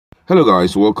Hello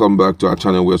guys, welcome back to our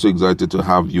channel. We're so excited to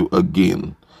have you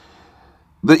again.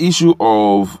 The issue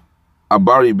of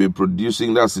Abaribe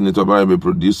producing, that Senator Abaribe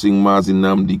producing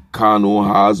Nnamdi Kanu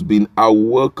has been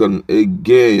awoken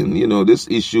again. You know, this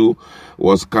issue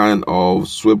was kind of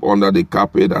swept under the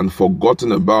carpet and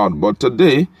forgotten about. But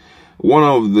today, one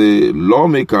of the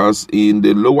lawmakers in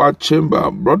the lower chamber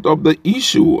brought up the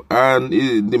issue and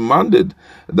demanded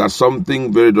that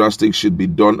something very drastic should be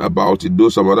done about it. Though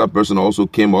some other person also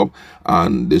came up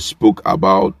and they spoke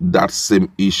about that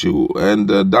same issue. And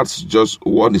that's just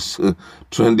what is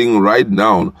trending right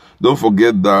now. Don't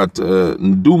forget that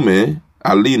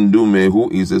Ali Ndume, who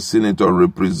is a senator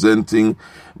representing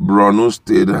Borno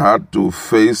State, had to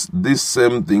face this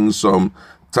same thing some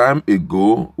time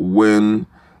ago when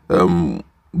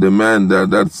the man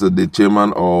that's the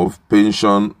chairman of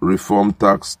pension reform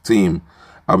tax team,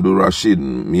 Abdul Rashid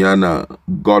Miana,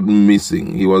 got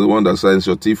missing. He was the one that signed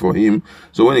shorty for him.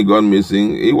 So when he got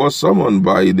missing, he was summoned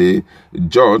by the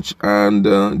judge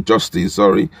and justice,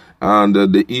 and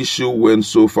the issue went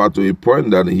so far to a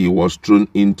point that he was thrown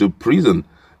into prison.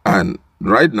 And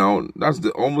right now, that's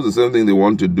almost the same thing they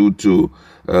want to do to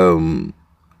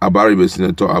Abaribe,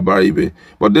 Senator Abaribe.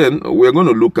 But then we're going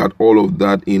to look at all of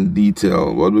that in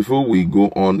detail. But before we go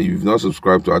on, if you've not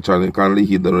subscribed to our channel, kindly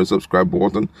hit the red subscribe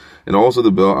button and also the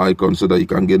bell icon so that you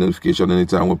can get notification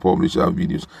anytime we publish our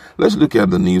videos. Let's look at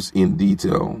the news in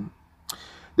detail.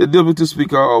 The Deputy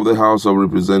Speaker of the House of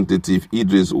Representatives,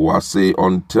 Idris Wase,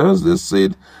 on Thursday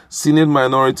said Senate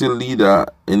Minority Leader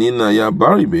Nnamdi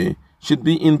Abaribe should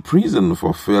be in prison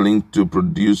for failing to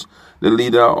produce the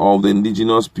leader of the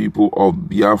indigenous people of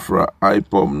Biafra,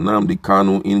 IPOB, Nnamdi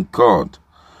Kanu, in court.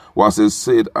 Wase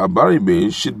said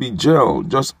Abaribe should be jailed,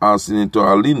 just as Senator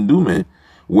Ali Ndume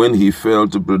when he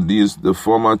failed to produce the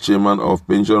former chairman of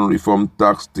pension reform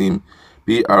tax team,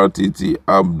 PRTT,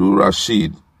 Abdul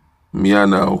Rashid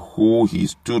Miana, who he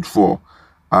stood for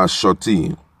as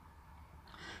shorty.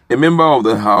 A member of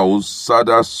the House,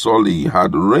 Sada Soli,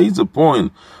 had raised a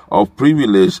point of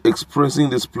privilege expressing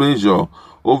displeasure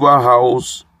over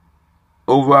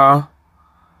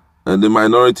the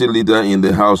minority leader in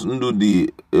the House,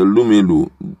 Nnamdi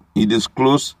Kanu. He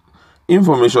disclosed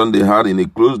information they had in a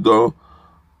closed-door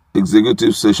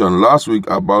executive session last week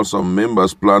about some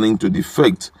members planning to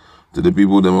defect to the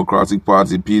People Democratic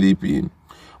Party, PDP.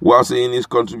 Whilst in his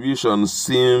contribution,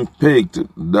 Sim pegged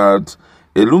that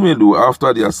Elumelu,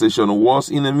 after their session, was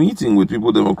in a meeting with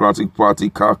People Democratic Party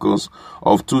caucus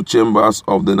of two chambers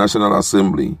of the National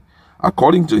Assembly.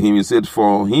 According to him, he said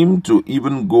for him to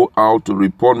even go out to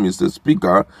report Mr.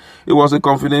 Speaker, it was a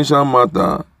confidential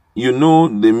matter. You know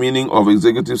the meaning of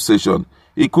executive session.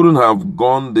 He couldn't have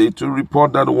gone there to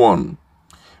report that one.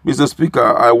 Mr.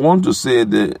 Speaker, I want to say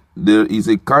that there is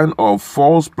a kind of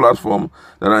false platform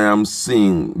that I am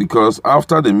seeing, because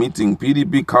after the meeting,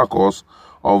 PDP caucus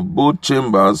of both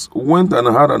chambers went and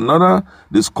had another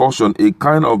discussion, a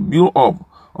kind of build-up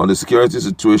on the security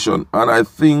situation, and I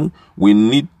think we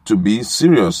need to be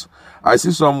serious. I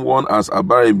see someone as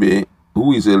Abaribe,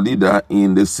 who is a leader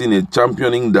in the Senate,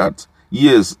 championing that.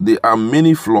 Yes, there are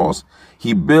many flaws.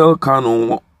 He bailed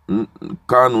Kanu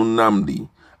Nnamdi,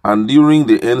 and during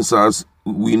the NSAS,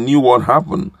 we knew what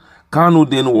happened. Kanu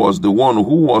then was the one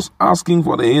who was asking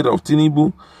for the head of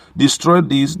Tinubu, destroy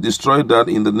this, destroy that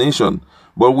in the nation.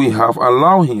 But we have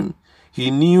allowed him.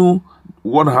 He knew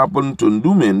what happened to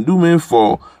Ndume. Ndume,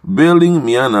 for bailing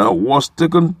Miana, was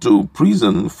taken to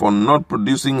prison for not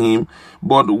producing him,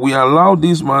 but we allowed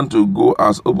this man to go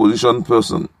as opposition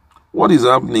person. What is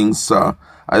happening, sir?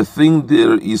 I think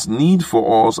there is need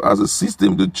for us as a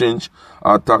system to change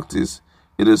our tactics.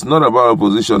 It is not about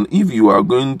opposition. If you are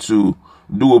going to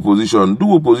do opposition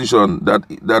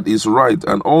that is right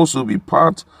and also be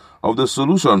part of the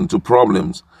solution to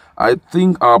problems. I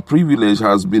think our privilege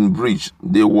has been breached.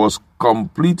 There was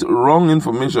complete wrong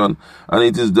information and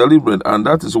it is deliberate, and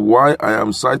that is why I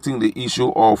am citing the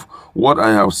issue of what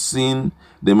I have seen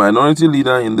the minority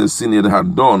leader in the Senate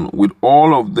had done with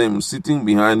all of them sitting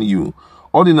behind you.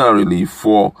 Ordinarily,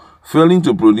 for failing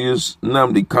to produce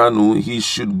Nnamdi Kanu, he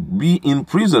should be in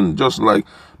prison just like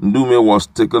Ndume was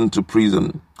taken to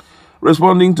prison.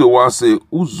 Responding to Wase,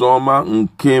 Uzoma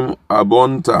Nkem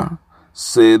Abonta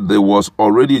said there was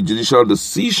already a judicial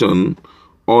decision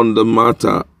on the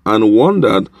matter and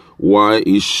wondered why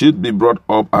it should be brought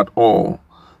up at all.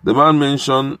 The man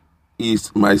mentioned is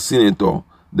my senator.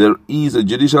 There is a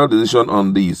judicial decision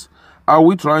on this. Are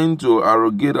we trying to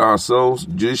arrogate ourselves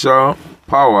judicial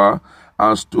power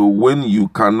as to when you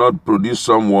cannot produce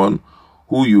someone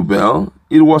who you bail?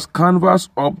 It was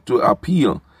canvassed up to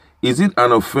appeal. Is it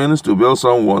an offense to bail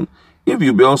someone? If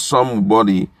you bail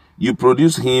somebody, You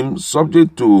produce him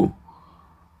subject to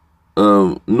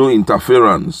no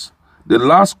interference. The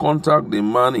last contact the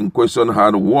man in question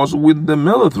had was with the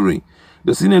military.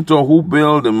 The senator who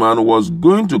bailed the man was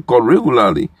going to court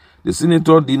regularly. The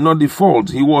senator did not default.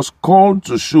 He was called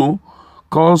to show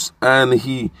cause and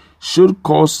he showed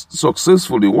cause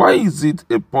successfully. Why is it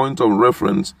a point of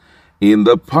reference in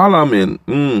the parliament?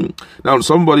 Now,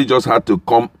 somebody just had to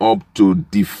come up to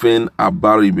defend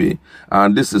Abaribe,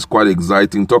 and this is quite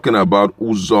exciting, talking about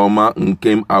Uzoma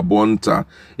Nkem Abonta.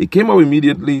 He came up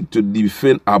immediately to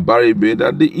defend Abaribe,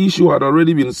 that the issue had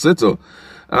already been settled.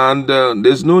 And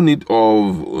there's no need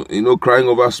of, crying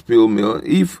over spilled milk.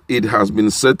 If it has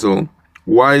been settled,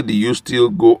 why do you still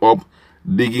go up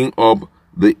digging up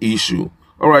the issue?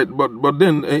 All right, but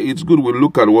then it's good we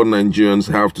look at what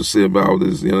Nigerians have to say about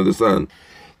this, you understand?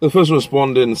 The first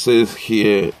respondent says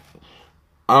here,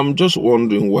 I'm just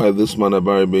wondering why this man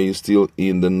Abaribe is still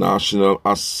in the National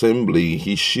Assembly.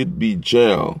 He should be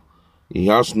jailed. He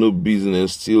has no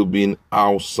business still being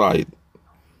outside.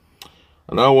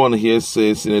 Another one here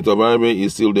says Senator Abaribe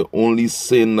is still the only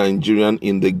sane Nigerian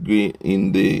in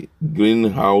the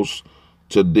greenhouse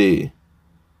today.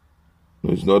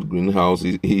 No, it's not greenhouse.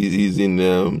 He's in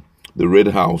the red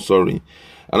house. Sorry.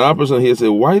 Another person here says,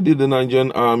 why did the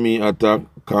Nigerian army attack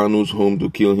Kanu's home to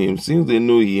kill him, since they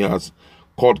know he has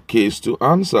court case to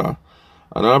answer?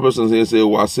 Another person here says,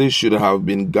 Wase should have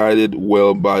been guided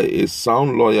well by a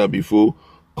sound lawyer before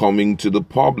coming to the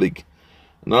public.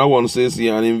 Another one says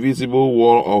here, an invisible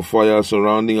wall of fire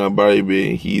surrounding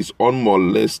Abaribe. He is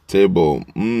unmolestable.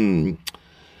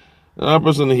 Another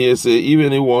person here says,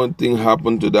 even if one thing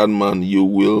happened to that man, you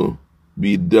will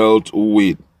be dealt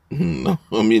with. I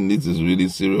mean, this is really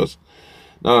serious.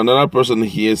 Now, another person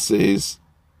here says,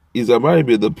 is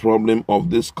Abaribe the problem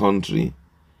of this country?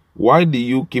 Why do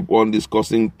you keep on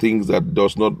discussing things that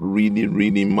does not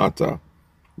really matter?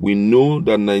 We know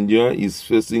that Nigeria is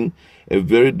facing a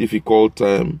very difficult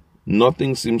time.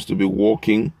 Nothing seems to be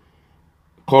working.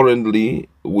 Currently,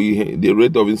 the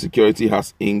rate of insecurity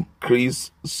has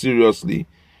increased seriously.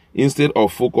 Instead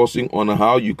of focusing on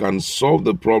how you can solve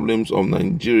the problems of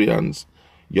Nigerians,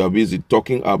 you are busy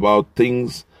talking about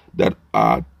things that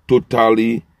are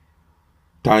totally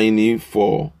tiny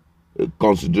for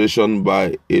consideration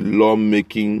by a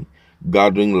lawmaking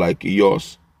gathering like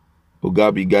yours.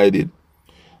 Oga, be guided.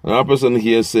 Another person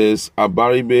here says,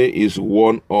 Abaribe is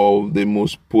one of the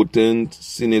most potent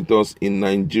senators in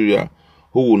Nigeria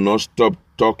who will not stop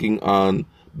talking and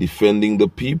defending the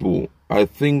people. I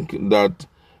think that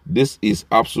this is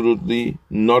absolutely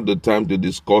not the time to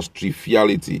discuss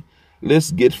triviality.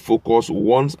 Let's get focused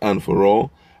once and for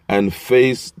all and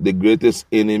face the greatest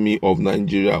enemy of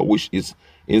Nigeria, which is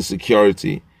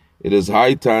insecurity. It is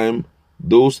high time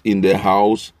those in the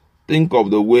house think of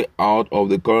the way out of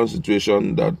the current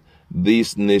situation that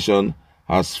this nation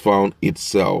has found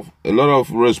itself. A lot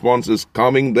of responses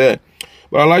coming there.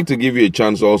 But I'd like to give you a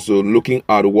chance also looking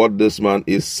at what this man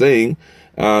is saying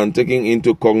and taking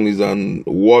into cognizance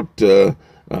what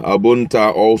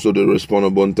Abunta, also the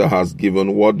respondent Abunta, has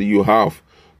given. What do you have